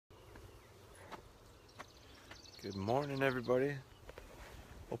Good morning, everybody.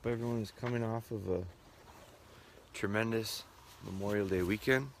 Hope everyone is coming off of a tremendous Memorial Day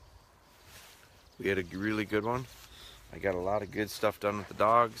weekend. We had a really good one. I got a lot of good stuff done with the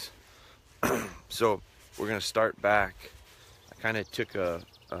dogs. So we're gonna start back. I kind of took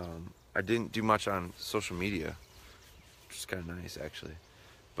I didn't do much on social media, which is kind of nice actually.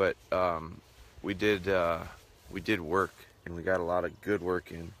 But we did work, and we got a lot of good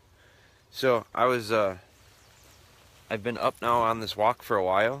work in. So I've been up now on this walk for a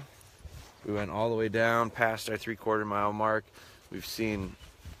while. We went all the way down past our 3/4 mile mark. We've seen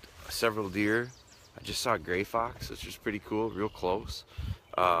several deer. I just saw a gray fox, which is pretty cool, real close.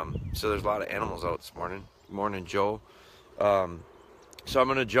 So there's a lot of animals out this morning. Good morning, Joe. So I'm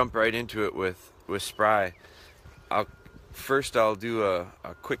gonna jump right into it with Spry. I'll do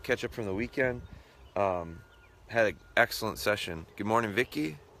a quick catch up from the weekend. Had an excellent session. Good morning,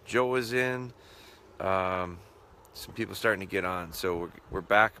 Vicky. Joe was in. Some people starting to get on, so we're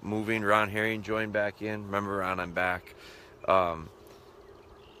back moving. Ron Herring joined back in. Remember, Ron, I'm back. I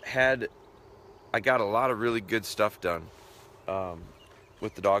got a lot of really good stuff done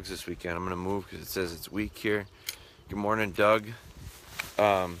with the dogs this weekend. I'm gonna move because it says it's weak here. Good morning, Doug.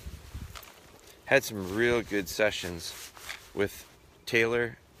 Had some real good sessions with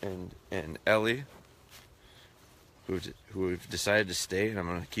Taylor and Ellie, who've decided to stay, and I'm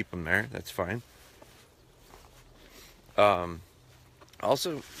gonna keep them there. That's fine.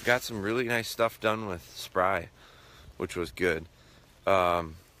 Also got some really nice stuff done with Spry, which was good.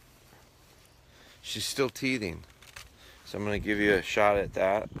 She's still teething, so I'm gonna give you a shot at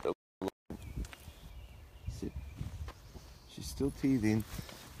that. She's still teething.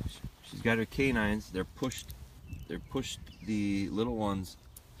 She's got her canines. They're pushed. The little ones.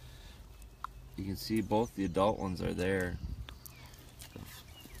 You can see both the adult ones are there.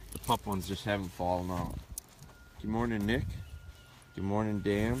 The pup ones just haven't fallen out. Good morning, Nick. Good morning,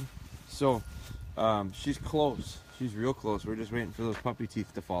 Dan. So, she's close. She's real close. We're just waiting for those puppy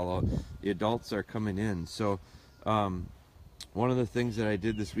teeth to fall out. The adults are coming in. So, one of the things that I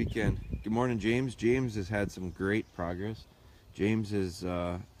did this weekend. Good morning, James. James has had some great progress. James has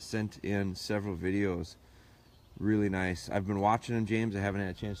sent in several videos. Really nice. I've been watching them, James. I haven't had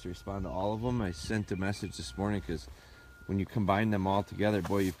a chance to respond to all of them. I sent a message this morning because when you combine them all together,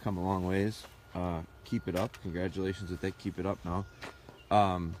 boy, you've come a long ways. Keep it up. Congratulations with that. Keep it up now.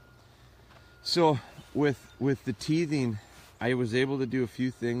 So with the teething, I was able to do a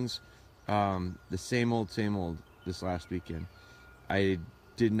few things. The same old this last weekend. I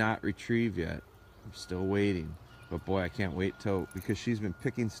did not retrieve yet. I'm still waiting. But boy, I can't wait because she's been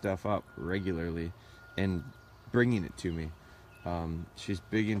picking stuff up regularly and bringing it to me. She's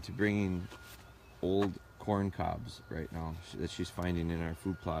big into bringing old corn cobs right now that she's finding in our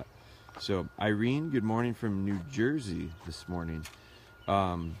food plot. So Irene, good morning from New Jersey this morning.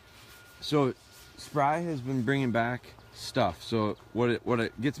 So Spry has been bringing back stuff. So what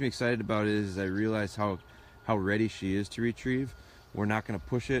it gets me excited about is I realize how ready she is to retrieve. We're not going to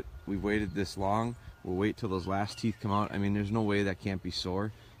push it. We've waited this long. We'll wait till those last teeth come out. I mean, there's no way that can't be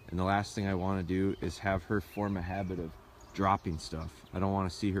sore. And the last thing I want to do is have her form a habit of dropping stuff. I don't want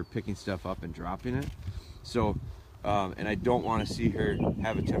to see her picking stuff up and dropping it. So, and I don't want to see her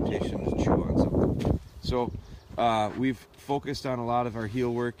have a temptation to chew on something. So we've focused on a lot of our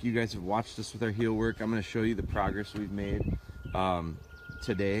heel work. You guys have watched us with our heel work. I'm going to show you the progress we've made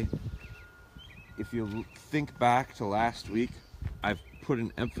today. If you think back to last week, I've put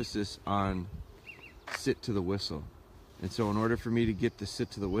an emphasis on sit to the whistle. And so in order for me to get the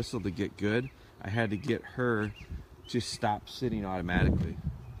sit to the whistle to get good, I had to get her to stop sitting automatically.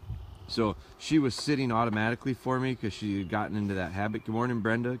 So she was sitting automatically for me because she had gotten into that habit. Good morning,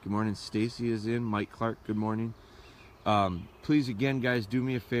 Brenda. Good morning, Stacy is in. Mike Clark, good morning. Please, again, guys, do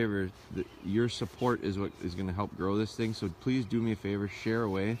me a favor. Your support is what is going to help grow this thing. So please do me a favor. Share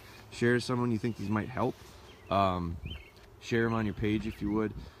away. Share to someone you think these might help. Share them on your page if you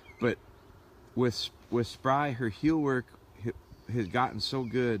would. But with Spry, her heel work has gotten so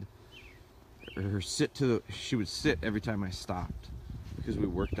good. She would sit every time I stopped because we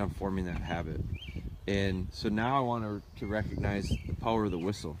worked on forming that habit. And so now I want her to recognize the power of the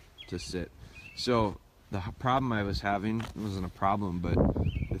whistle to sit. So the problem I was having, it wasn't a problem, but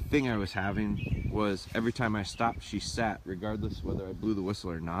the thing I was having was every time I stopped, she sat regardless whether I blew the whistle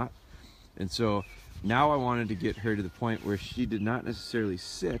or not. And so now I wanted to get her to the point where she did not necessarily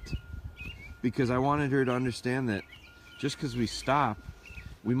sit, because I wanted her to understand that just because we stop,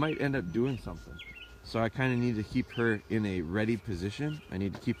 we might end up doing something. So I kind of need to keep her in a ready position. I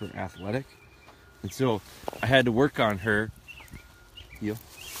need to keep her athletic. And so I had to work on her. I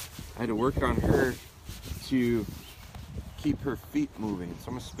had to work on her to keep her feet moving. So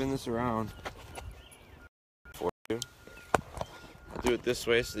I'm gonna spin this around for you. I'll do it this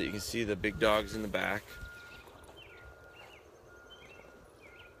way so that you can see the big dogs in the back.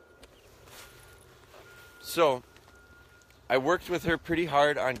 So I worked with her pretty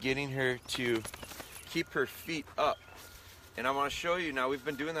hard on getting her to keep her feet up. And I want to show you now, we've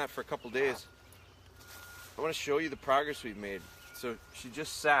been doing that for a couple days. I want to show you the progress we've made. So she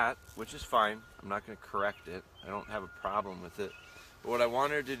just sat, which is fine. I'm not going to correct it. I don't have a problem with it. But what I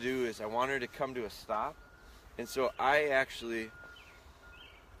want her to do is I want her to come to a stop. And so I actually,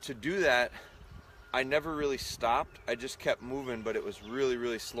 to do that, I never really stopped. I just kept moving, but it was really,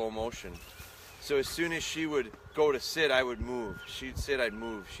 really slow motion. So as soon as she would go to sit, I would move. She'd sit, I'd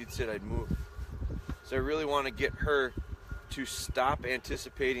move. She'd sit, I'd move. So I really want to get her to stop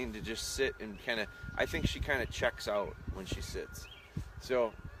anticipating to just sit and kind of, I think she kind of checks out when she sits.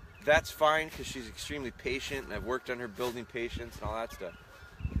 So that's fine because she's extremely patient, and I've worked on her building patience and all that stuff.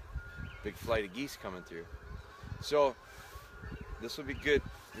 Big flight of geese coming through. So this will be good.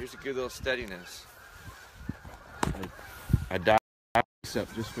 Here's a good little steadiness. I dialed this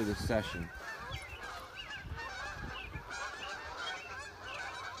up just for this session.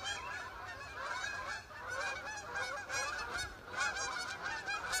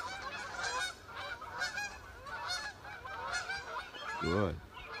 Good.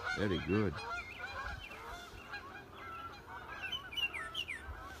 Very good.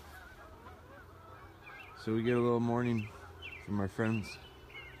 So we get a little morning from our friends.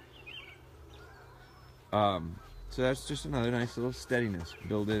 So that's just another nice little steadiness.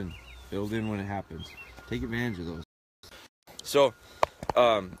 Build in when it happens. Take advantage of those. So,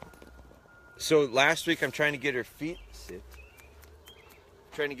 so last week I'm trying to get her feet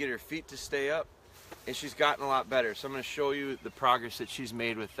to stay up, and she's gotten a lot better. So I'm going to show you the progress that she's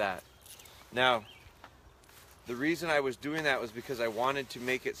made with that. Now, the reason I was doing that was because I wanted to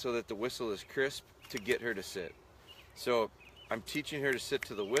make it so that the whistle is crisp to get her to sit. So I'm teaching her to sit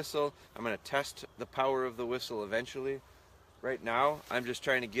to the whistle. I'm going to test the power of the whistle eventually. Right now, I'm just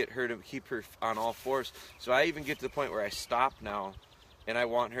trying to get her to keep her on all fours. So I even get to the point where I stop now, and I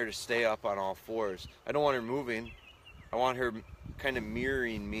want her to stay up on all fours. I don't want her moving. I want her kind of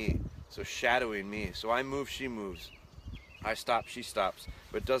mirroring me, so shadowing me. So I move, she moves. I stop, she stops.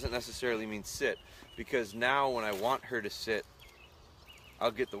 But it doesn't necessarily mean sit, because now when I want her to sit,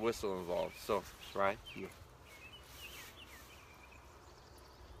 I'll get the whistle involved. So, Spry, here.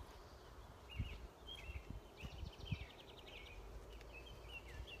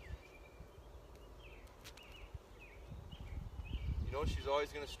 You know she's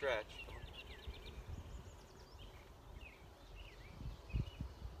always going to stretch.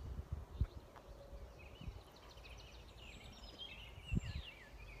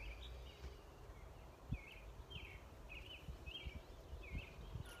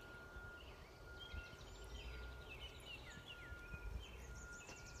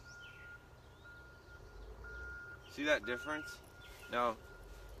 See that difference? Now,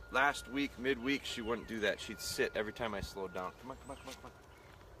 last week, midweek, she wouldn't do that. She'd sit every time I slowed down. Come on, come on, come on, come on.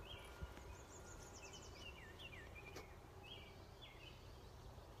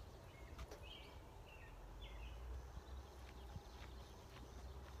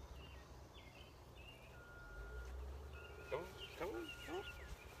 Come on, come on, come on.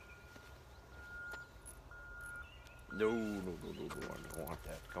 No, I don't want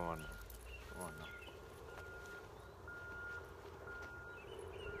that. Come on now. Come on now.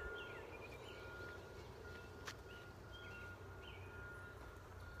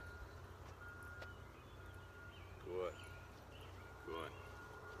 Good. Good.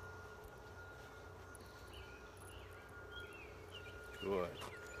 Good.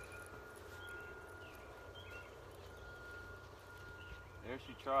 There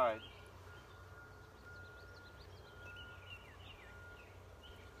she tried.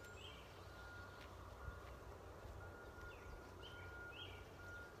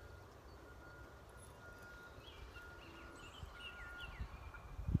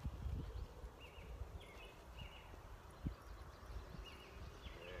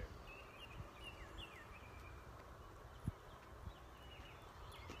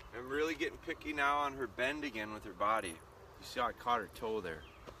 I'm really getting picky now on her bend again with her body. You see how I caught her toe there.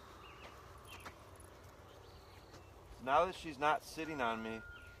 Now that she's not sitting on me,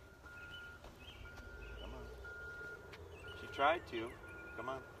 come on. She tried to. Come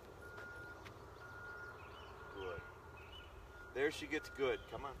on. Good. There she gets good.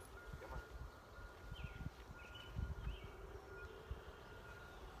 Come on. Come on.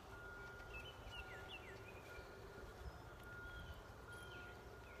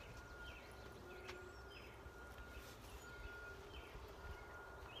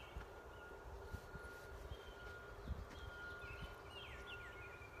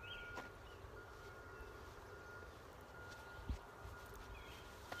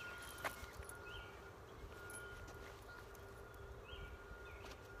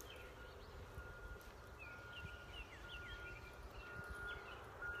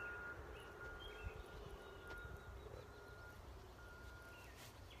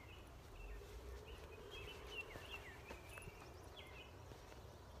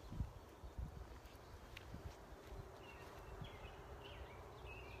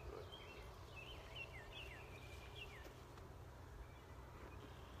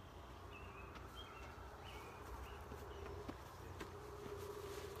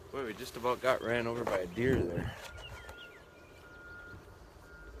 Boy, we just about got ran over by a deer there.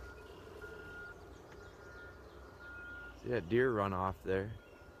 See that deer run off there?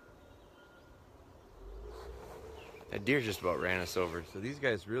 That deer just about ran us over. So these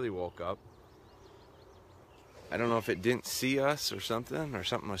guys really woke up. I don't know if it didn't see us or something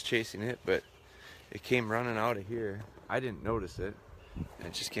was chasing it, but it came running out of here. I didn't notice it. And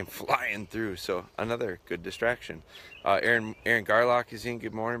it just came flying through, so another good distraction. Aaron Garlock is in.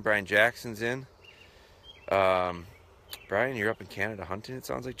 Good morning. Brian Jackson's in. Brian, you're up in Canada hunting, it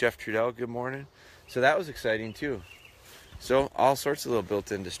sounds like. Jeff Trudell, good morning. So that was exciting too. So all sorts of little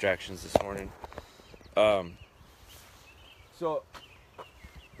built-in distractions this morning. So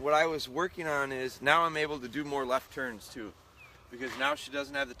what I was working on is now I'm able to do more left turns too, because now she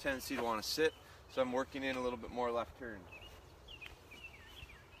doesn't have the tendency to want to sit. So I'm working in a little bit more left turn.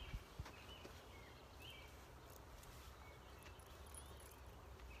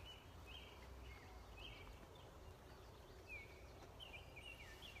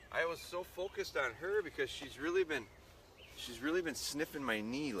 I was so focused on her because she's really been sniffing my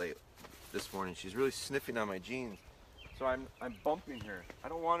knee this morning. She's really sniffing on my jeans. So I'm bumping her. I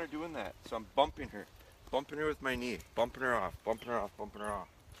don't want her doing that. So I'm bumping her with my knee, bumping her off, bumping her off, bumping her off.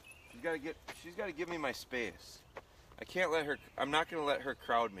 She's got to give me my space. I can't let her. I'm not going to let her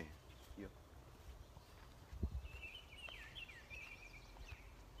crowd me. Yep.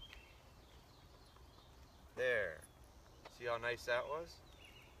 There. See how nice that was?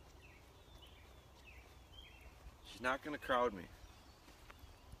 She's not going to crowd me.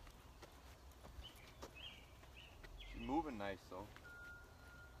 She's moving nice though.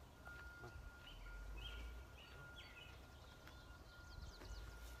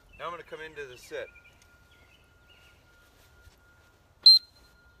 Now I'm going to come into the sit.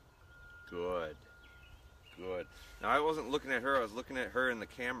 Good. Good. Now I wasn't looking at her, I was looking at her in the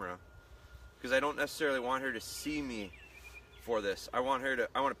camera. Because I don't necessarily want her to see me for this. I want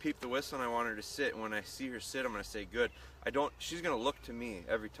to peep the whistle and I want her to sit. And when I see her sit, I'm going to say good. She's going to look to me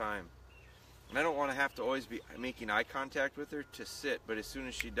every time. And I don't want to have to always be making eye contact with her to sit. But as soon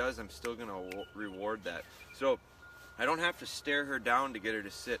as she does, I'm still going to reward that. So I don't have to stare her down to get her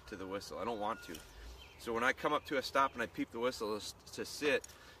to sit to the whistle. I don't want to. So when I come up to a stop and I peep the whistle to sit,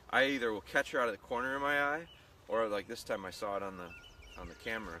 I either will catch her out of the corner of my eye, or like this time I saw it on the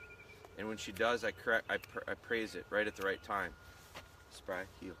camera. And when she does, I praise it right at the right time. Spry,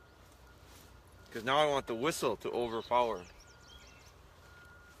 heel. Because now I want the whistle to overpower.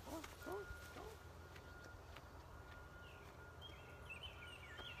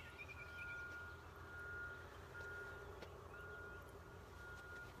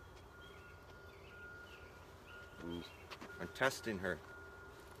 Ooh, I'm testing her.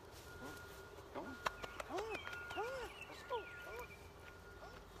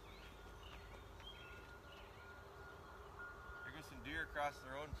 Deer across the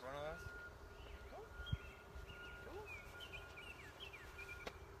road in front of us.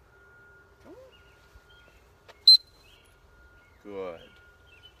 Good.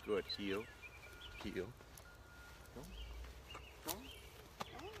 Good. Heel. Heel.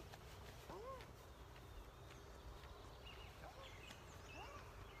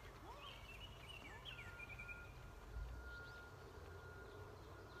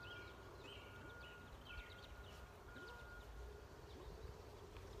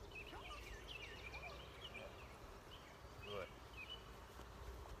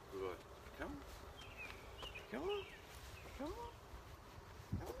 Come on. Come on.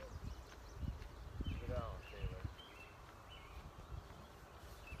 Come on. Sit down, Taylor.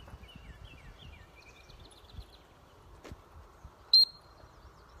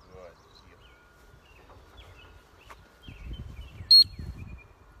 Good. Heel.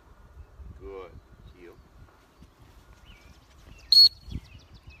 Good. Heel.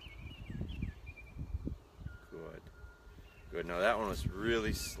 Good. Good. Now that one was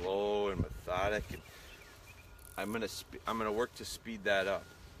really slow and methodic. I'm gonna work to speed that up.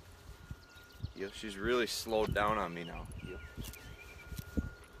 Yeah, she's really slowed down on me now. Yeah.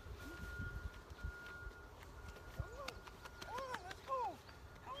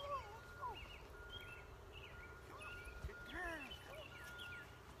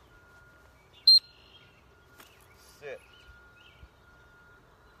 Sit.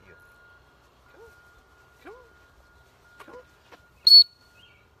 Yeah. Come on. Come on.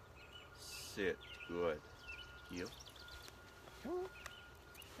 Sit. Good. Heel. Come on.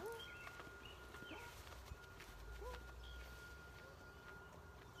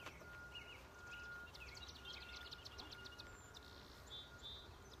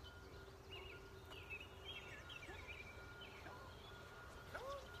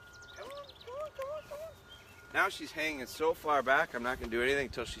 Now she's hanging so far back, I'm not going to do anything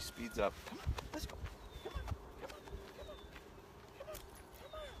until she speeds up. Come on, let's go. Come on, come on, come on, come on, come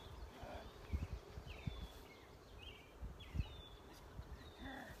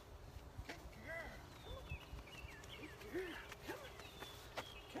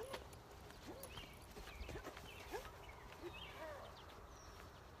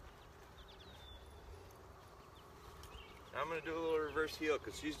on. I'm going to do a little reverse heel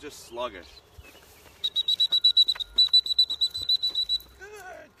because she's just sluggish. Good.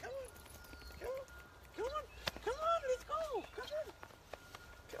 Come on. Come on. Come on. Come on. Let's go.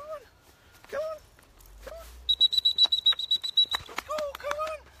 Come on. Come on. Come on. Come on. Let's go. Come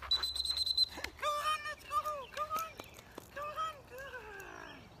on. Come on. Let's go. Come on. Come on. Good.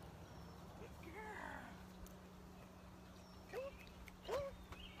 Good girl. Come on. Come on.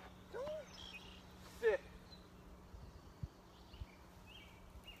 Come on. Sit.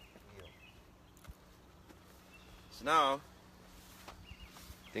 So now,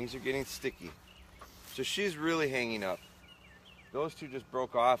 things are getting sticky. So she's really hanging up. Those two just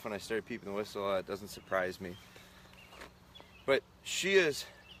broke off when I started peeping the whistle. It doesn't surprise me. But she is,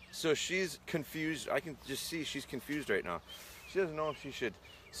 so she's confused. I can just see she's confused right now. She doesn't know if she should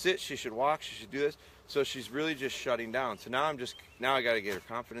sit, she should walk, she should do this. So she's really just shutting down. So now now I gotta get her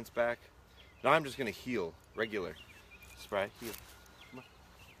confidence back. Now I'm just gonna heel, regular. Spry, heel. Come on.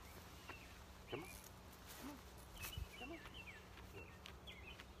 Come on. Come on.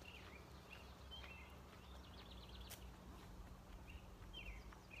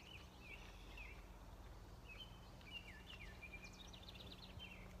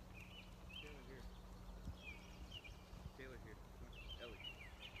 Taylor here. Come on. Ellie.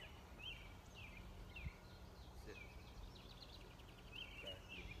 Sit. Back.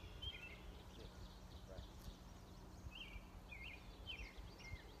 Sit. Back.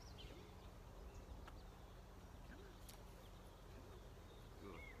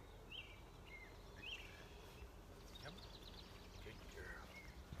 Good. Come on. Good girl.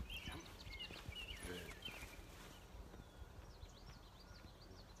 Come on. Good.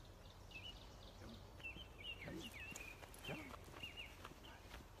 Come on.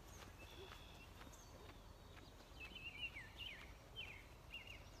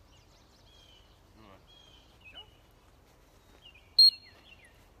 Come on. Come on.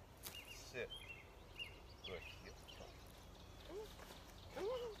 Sit. Good. Yep. Come on. Come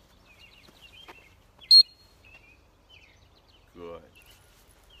on. Good.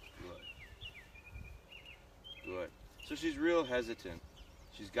 Good. Good. So she's real hesitant.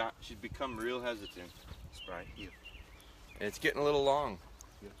 She's become real hesitant. Spry, heel. And it's getting a little long.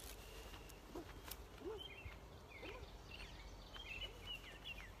 Yes.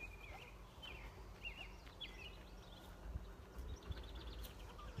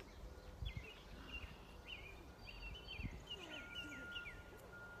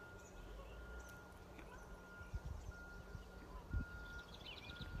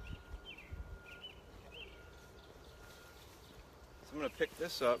 I'm gonna pick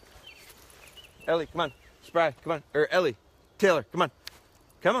this up. Ellie, come on. Spry, come on. Or Ellie, Taylor, come on.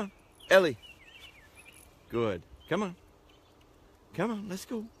 Come on. Ellie. Good. Come on. Come on, let's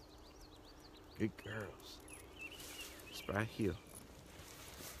go. Good girls. Spry, heel.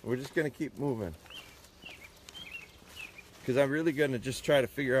 We're just gonna keep moving. Because I'm really gonna just try to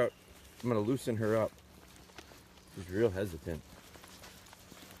figure out, I'm gonna loosen her up. She's real hesitant.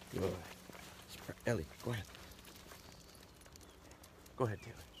 Good. Spry, Ellie, go ahead. Go ahead,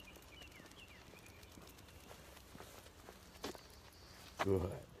 Taylor.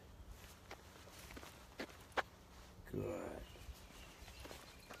 Good. Good.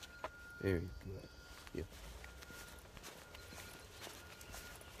 Very good. Yeah.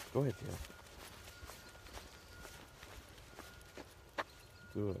 Go ahead, Taylor.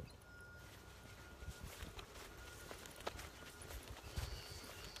 Good.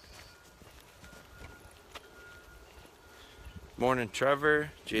 Morning,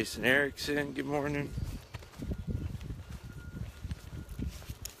 Trevor. Jason Erickson, good morning.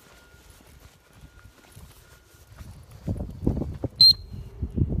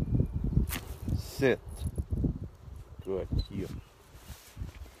 Sit. Good. Heel.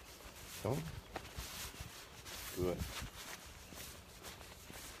 Go. Good.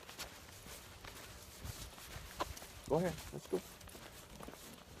 Go ahead. Let's go.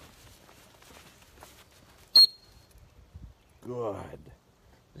 Good.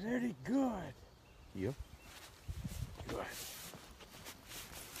 Very good. Heel. Good.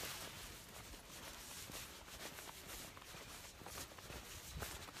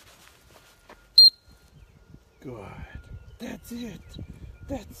 Good. That's it.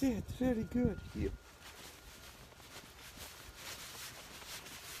 That's it. Very good. Heel.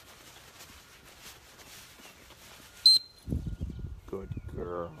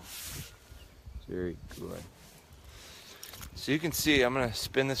 Very good. So you can see, I'm gonna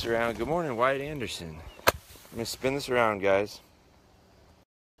spin this around. Good morning, Wyatt Anderson. I'm gonna spin this around, guys.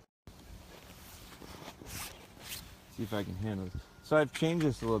 See if I can handle this. So I've changed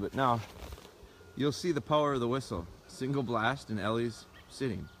this a little bit. Now, you'll see the power of the whistle. Single blast and Ellie's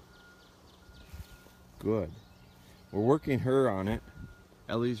sitting. Good. We're working her on it.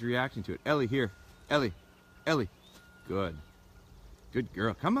 Ellie's reacting to it. Ellie, here. Ellie. Ellie. Good. Good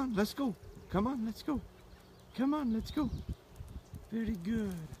girl. Come on, let's go. Come on, let's go. Come on, let's go. Very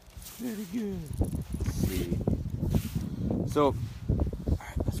good. Very good. Let's see. So, all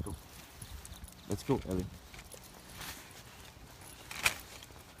right, let's go. Let's go, Ellie.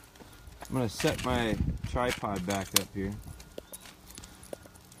 I'm gonna set my tripod back up here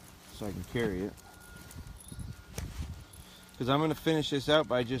so I can carry it. Because I'm gonna finish this out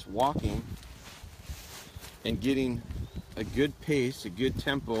by just walking and getting a good pace, a good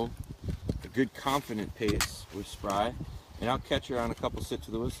tempo, a good confident pace with Spry, and I'll catch her on a couple sit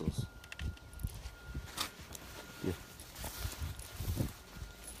to the whistles. Yeah.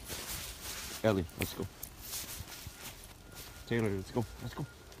 Ellie, let's go. Taylor, let's go. Let's go.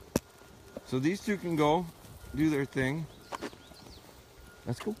 So these two can go do their thing.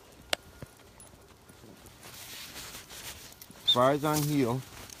 Let's go. Spry's on heel.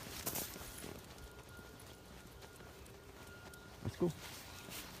 Let's go.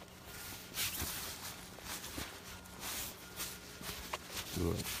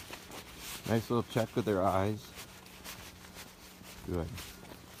 Good. Nice little check with their eyes. Good.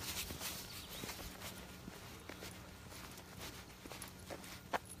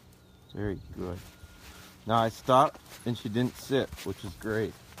 Very good. Now I stopped and she didn't sit, which is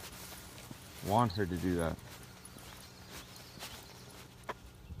great. Want her to do that.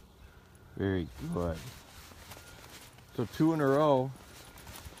 Very good. So 2 in a row,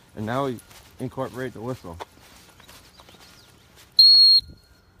 and now we incorporate the whistle.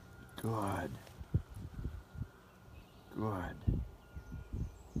 Good. Good.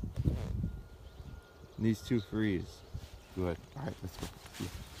 And these two freeze. Good. All right, let's go.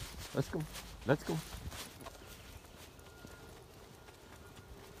 Let's go. Let's go.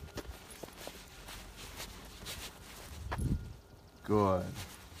 Good.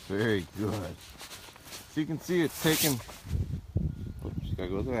 Very good. So you can see it's taken, oops, gotta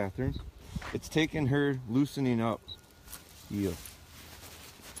go to the bathroom. It's taken her loosening up heel.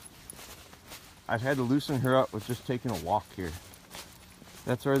 I've had to loosen her up with just taking a walk here.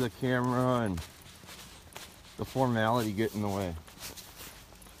 That's where the camera and the formality get in the way.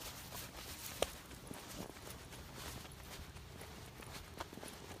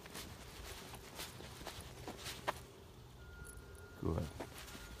 Good.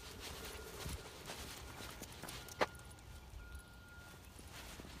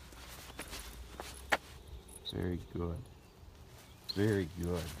 Very good. Very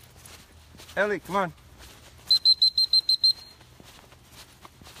good. Ellie, come on.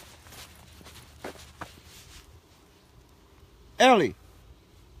 Ellie.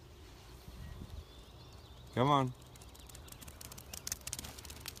 Come on.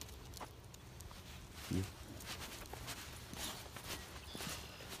 Yeah.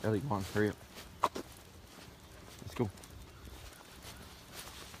 Ellie, come on, hurry up. Let's go.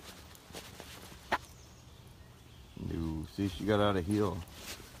 No, see, she got out of heel.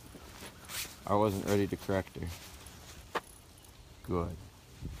 I wasn't ready to correct her. Good.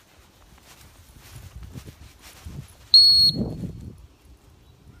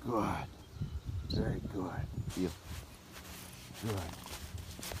 Good. Very good. Heel. Good.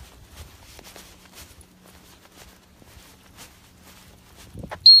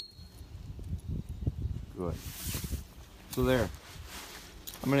 Good. So there.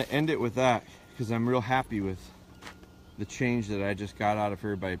 I'm going to end it with that because I'm real happy with the change that I just got out of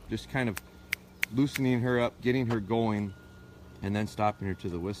her by just kind of loosening her up, getting her going, and then stopping her to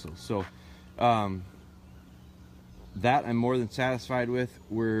the whistle. So that I'm more than satisfied with.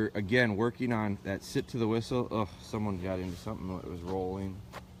 We're again working on that sit to the whistle. Oh, someone got into something that was rolling.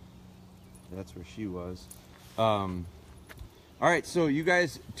 That's where she was. All right, so you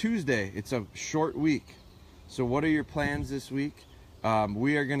guys, Tuesday, it's a short week. So what are your plans this week?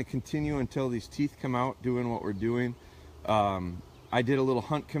 We are going to continue until these teeth come out doing what we're doing. I did a little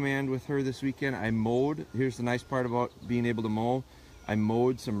hunt command with her this weekend. I mowed. Here's the nice part about being able to mow. I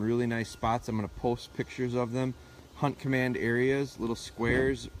mowed some really nice spots. I'm going to post pictures of them. Hunt command areas, little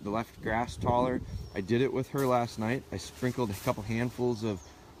squares, the left grass taller. I did it with her last night. I sprinkled a couple handfuls of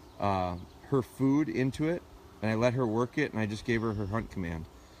her food into it, and I let her work it, and I just gave her her hunt command.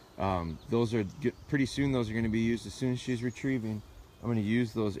 Those are pretty soon. Those are going to be used as soon as she's retrieving. I'm going to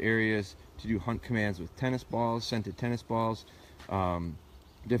use those areas to do hunt commands with tennis balls, scented tennis balls,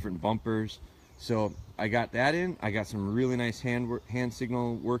 different bumpers. So I got that in. I got some really nice hand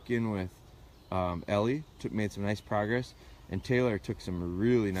signal work in with Ellie. Made some nice progress, and Taylor took some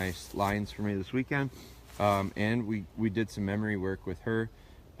really nice lines for me this weekend. And we did some memory work with her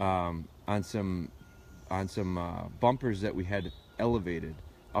on some bumpers that we had elevated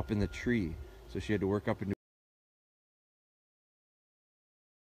up in the tree. So she had to work up into.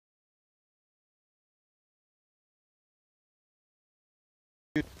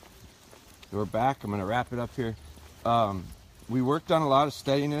 We're back. I'm going to wrap it up here. We worked on a lot of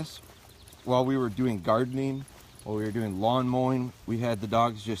steadiness while we were doing gardening, while we were doing lawn mowing. We had the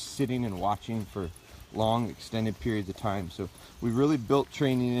dogs just sitting and watching for long, extended periods of time. So we really built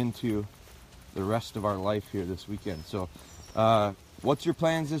training into the rest of our life here this weekend. So what's your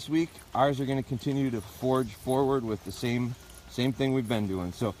plans this week? Ours are going to continue to forge forward with the same thing we've been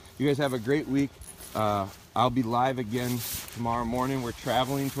doing. So you guys have a great week. I'll be live again tomorrow morning. We're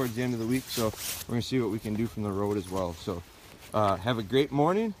traveling towards the end of the week, so we're going to see what we can do from the road as well. So have a great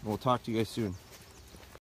morning, and we'll talk to you guys soon.